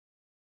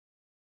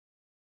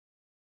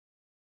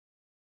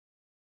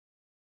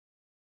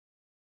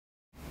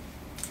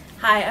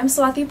Hi, I'm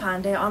Swati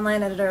Pandey,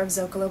 online editor of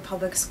Zócalo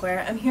Public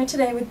Square. I'm here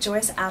today with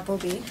Joyce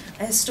Appleby,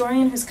 a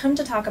historian who's come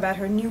to talk about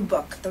her new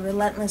book, The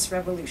Relentless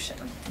Revolution.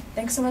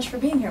 Thanks so much for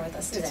being here with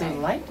us today. It's a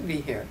delight to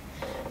be here.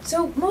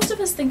 So, most of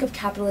us think of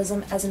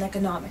capitalism as an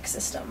economic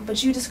system,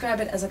 but you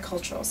describe it as a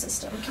cultural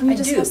system. Can you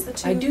discuss the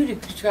two? I do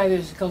describe it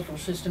as a cultural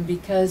system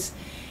because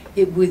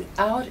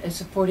without a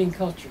supporting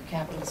culture,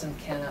 capitalism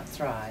cannot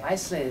thrive.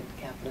 Isolated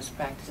capitalist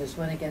practices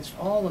went against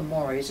all the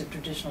mores of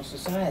traditional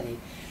society.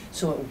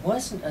 So it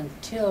wasn't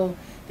until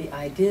the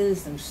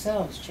ideas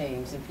themselves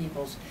changed and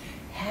people's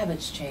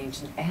habits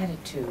changed and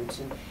attitudes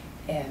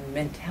and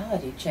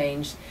mentality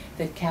changed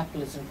that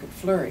capitalism could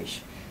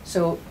flourish.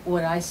 So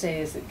what I say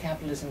is that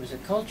capitalism is a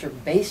culture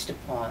based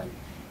upon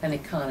an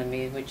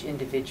economy in which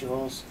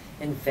individuals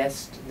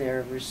invest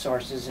their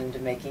resources into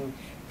making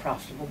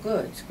profitable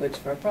goods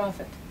for a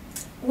profit.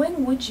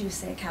 When would you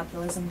say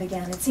capitalism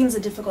began? It seems a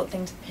difficult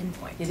thing to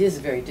pinpoint. It is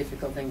a very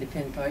difficult thing to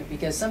pinpoint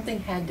because something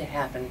had to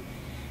happen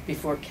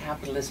before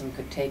capitalism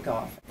could take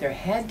off. There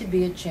had to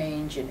be a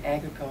change in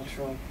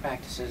agricultural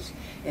practices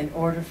in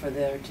order for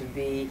there to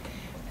be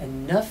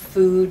enough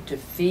food to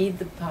feed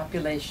the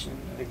population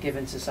of a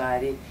given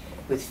society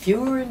with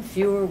fewer and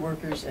fewer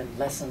workers and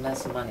less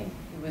money.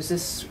 It was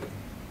this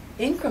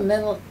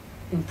incremental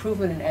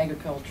improvement in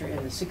agriculture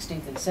in the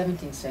 16th and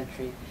 17th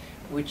century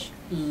which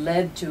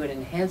led to an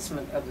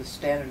enhancement of the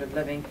standard of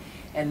living,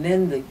 and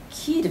then the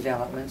key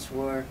developments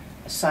were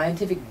a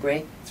scientific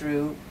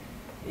breakthrough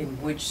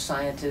in which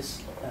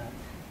scientists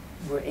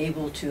were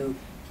able to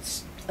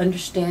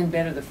understand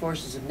better the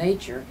forces of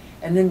nature,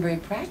 and then very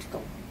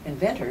practical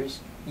inventors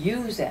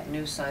use that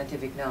new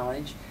scientific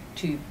knowledge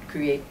to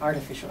create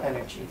artificial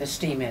energy, the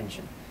steam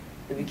engine,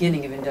 the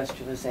beginning of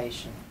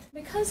industrialization.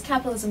 Because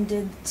capitalism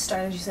did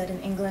start, as you said,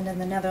 in England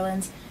and the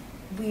Netherlands,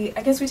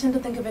 I guess we tend to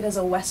think of it as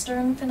a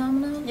Western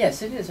phenomenon?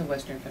 Yes, it is a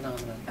Western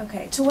phenomenon.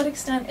 Okay. To what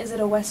extent is it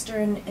a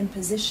Western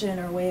imposition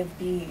or way of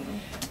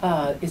being?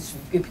 It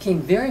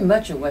became very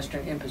much a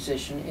Western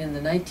imposition in the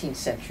 19th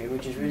century,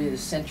 which is really the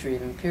century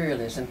of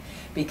imperialism,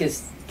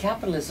 because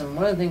capitalism,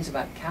 one of the things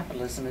about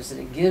capitalism is that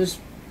it gives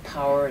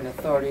power and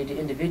authority to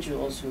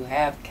individuals who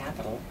have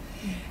capital.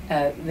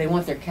 They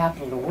want their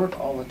capital to work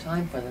all the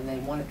time for them. They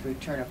want it to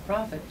return a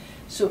profit.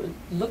 So it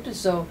looked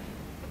as though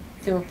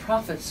there were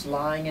profits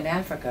lying in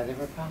Africa, there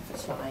were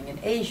profits lying in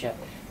Asia.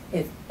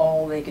 If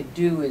all they could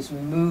do is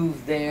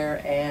move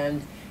there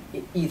and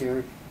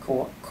either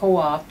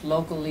co-opt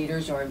local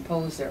leaders or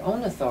impose their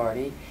own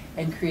authority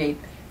and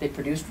they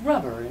produced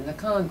rubber in the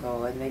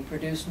Congo and they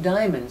produced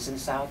diamonds in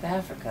South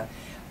Africa.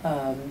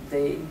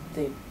 They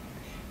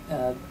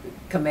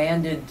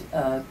commanded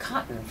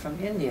cotton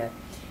from India.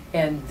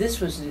 And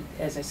this was,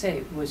 as I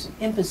say, was an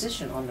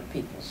imposition on the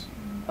peoples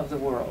of the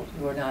world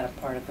who are not a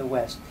part of the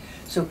West.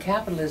 So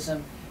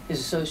capitalism is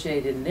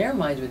associated in their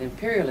minds with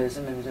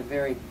imperialism and is a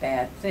very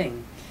bad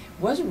thing.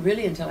 It wasn't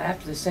really until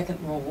after the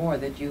Second World War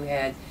that you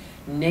had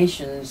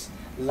nations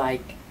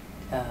like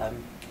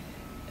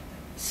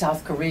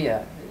South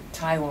Korea,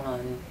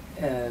 Taiwan,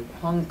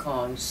 Hong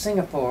Kong,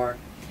 Singapore,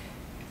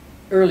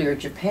 earlier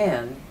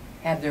Japan,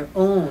 have their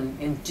own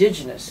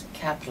indigenous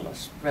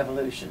capitalist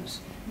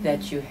revolutions,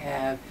 that you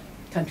have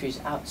countries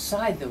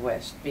outside the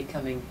West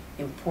becoming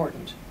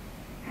important.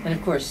 And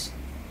of course,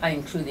 I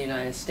include the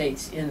United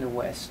States in the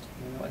West.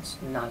 You know, it's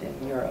not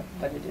in Europe,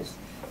 but it is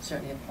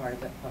certainly a part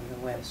of the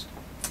West.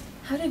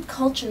 How did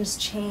cultures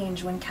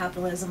change when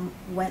capitalism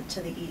went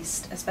to the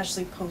East,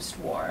 especially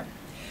post-war?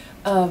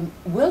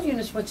 Well,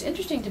 Eunice, what's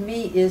interesting to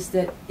me is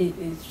that it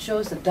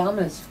shows the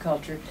dominance of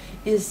culture,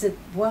 is that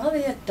while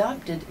they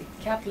adopted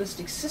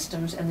capitalistic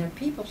systems and their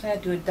peoples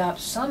had to adopt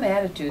some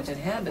attitudes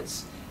and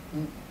habits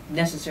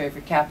necessary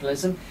for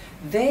capitalism,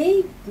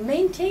 they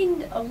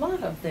maintained a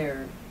lot of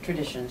their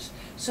traditions.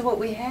 So what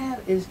we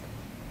have is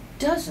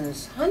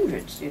dozens,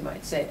 hundreds, you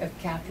might say, of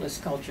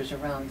capitalist cultures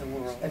around the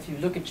world. If you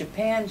look at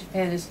Japan,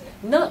 Japan is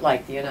not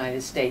like the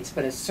United States,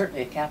 but it's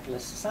certainly a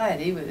capitalist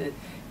society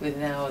with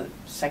now the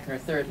second or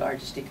third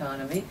largest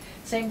economy.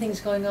 Same thing's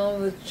going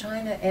on with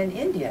China and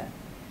India.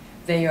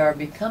 They are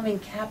becoming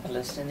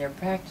capitalist in their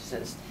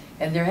practices,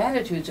 and their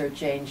attitudes are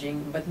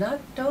changing, but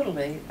not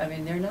totally. I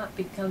mean, they're not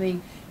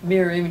becoming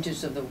mirror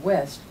images of the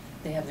West.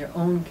 They have their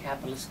own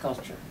capitalist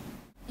culture.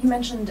 You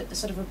mentioned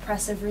sort of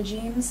oppressive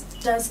regimes.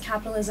 Does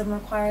capitalism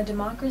require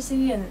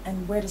democracy,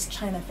 and where does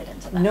China fit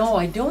into that? No,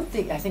 I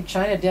think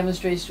China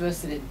demonstrates to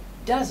us that it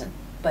doesn't.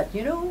 But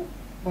you know,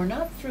 we're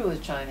not through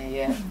with China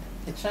yet.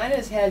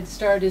 China had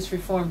started its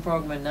reform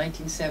program in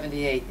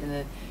 1978.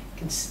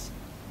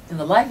 In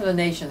the life of a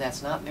nation,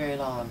 that's not very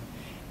long.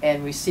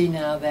 And we see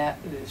now that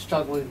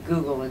struggle with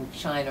Google in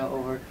China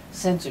over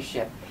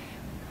censorship.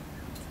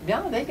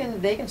 Now they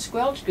can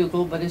squelch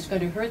Google, but it's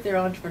going to hurt their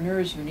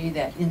entrepreneurs who need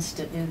that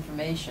instant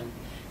information.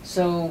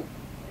 So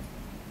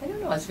I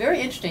don't know. It's very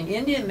interesting.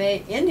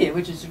 India,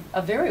 which is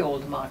a very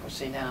old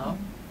democracy now,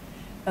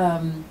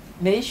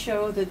 may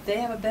show that they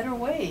have a better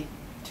way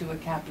to a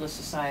capitalist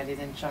society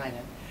than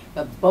China.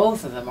 But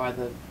both of them are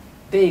the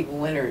big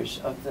winners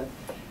of the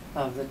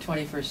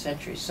 21st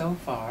century so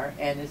far,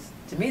 and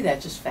to me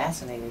that's just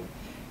fascinating.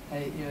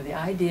 You know, the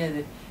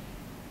idea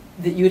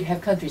that you'd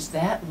have countries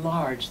that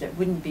large that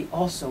wouldn't be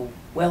also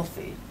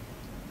wealthy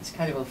is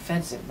kind of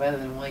offensive, rather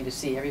than wanting to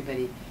see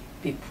everybody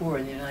be poor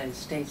and the United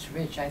States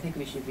rich. I think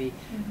we should be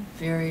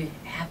very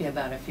happy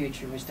about a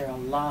future in which there are a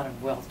lot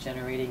of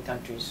wealth-generating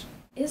countries.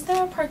 Is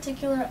there a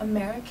particular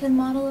American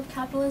model of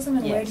capitalism,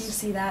 and where do you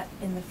see that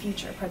in the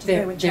future,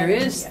 particularly with China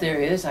and India?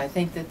 There is. I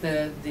think that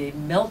the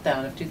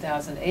meltdown of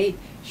 2008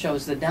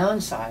 shows the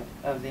downside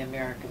of the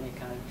American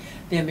economy.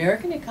 The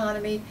American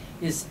economy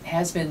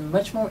has been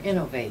much more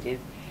innovative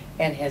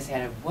and has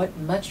had a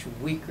much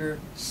weaker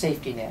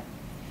safety net.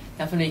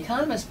 Now, from the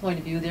economist's point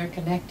of view, they're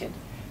connected.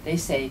 They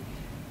say,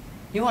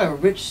 you want a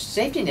rich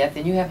safety net,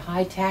 then you have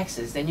high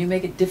taxes, then you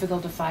make it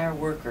difficult to fire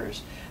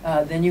workers,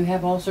 then you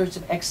have all sorts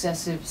of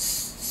excessive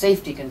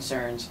safety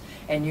concerns,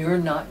 and you're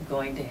not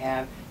going to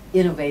have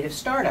innovative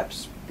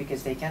startups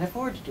because they can't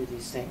afford to do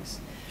these things.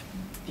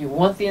 If you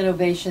want the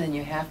innovation, then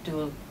you have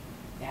to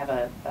have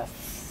a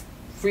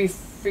free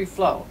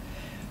flow.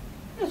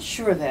 I'm not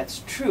sure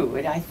that's true.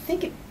 I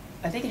think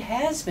it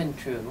has been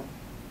true.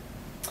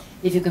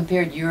 If you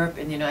compared Europe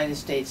and the United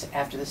States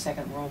after the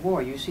Second World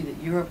War, you see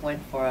that Europe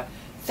went for a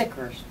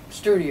thicker,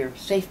 sturdier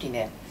safety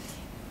net.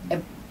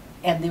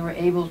 And they were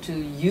able to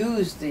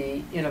use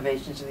the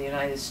innovations of the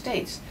United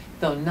States,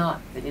 though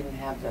they didn't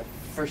have the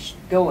first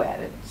go at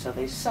it, so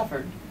they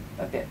suffered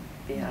a bit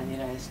behind the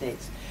United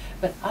States.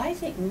 But I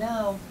think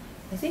now,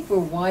 we're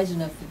wise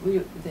enough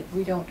that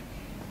we don't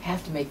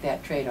have to make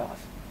that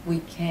trade-off. We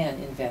can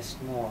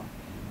invest more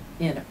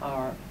in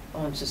our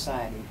own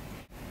society.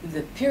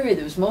 The period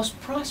that was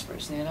most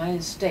prosperous in the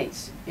United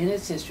States in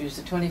its history was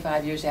the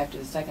 25 years after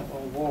the Second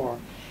World War.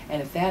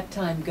 And at that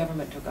time,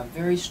 government took a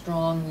very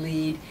strong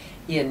lead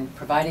in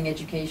providing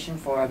education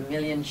for 1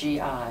 million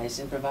GIs,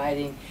 in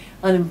providing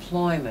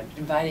unemployment,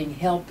 providing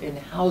help in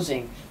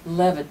housing,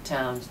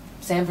 Levittown,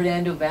 San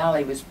Fernando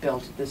Valley was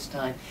built at this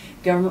time.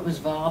 Government was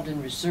involved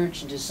in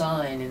research and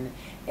design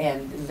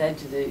and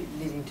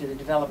leading to the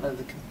development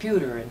of the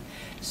computer. And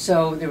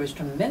so there was a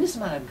tremendous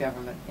amount of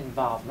government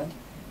involvement,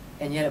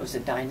 and yet it was a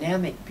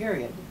dynamic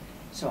period.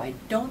 So I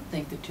don't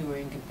think the two are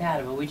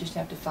incompatible. We just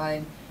have to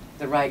find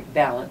the right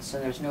balance,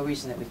 and there's no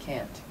reason that we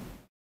can't.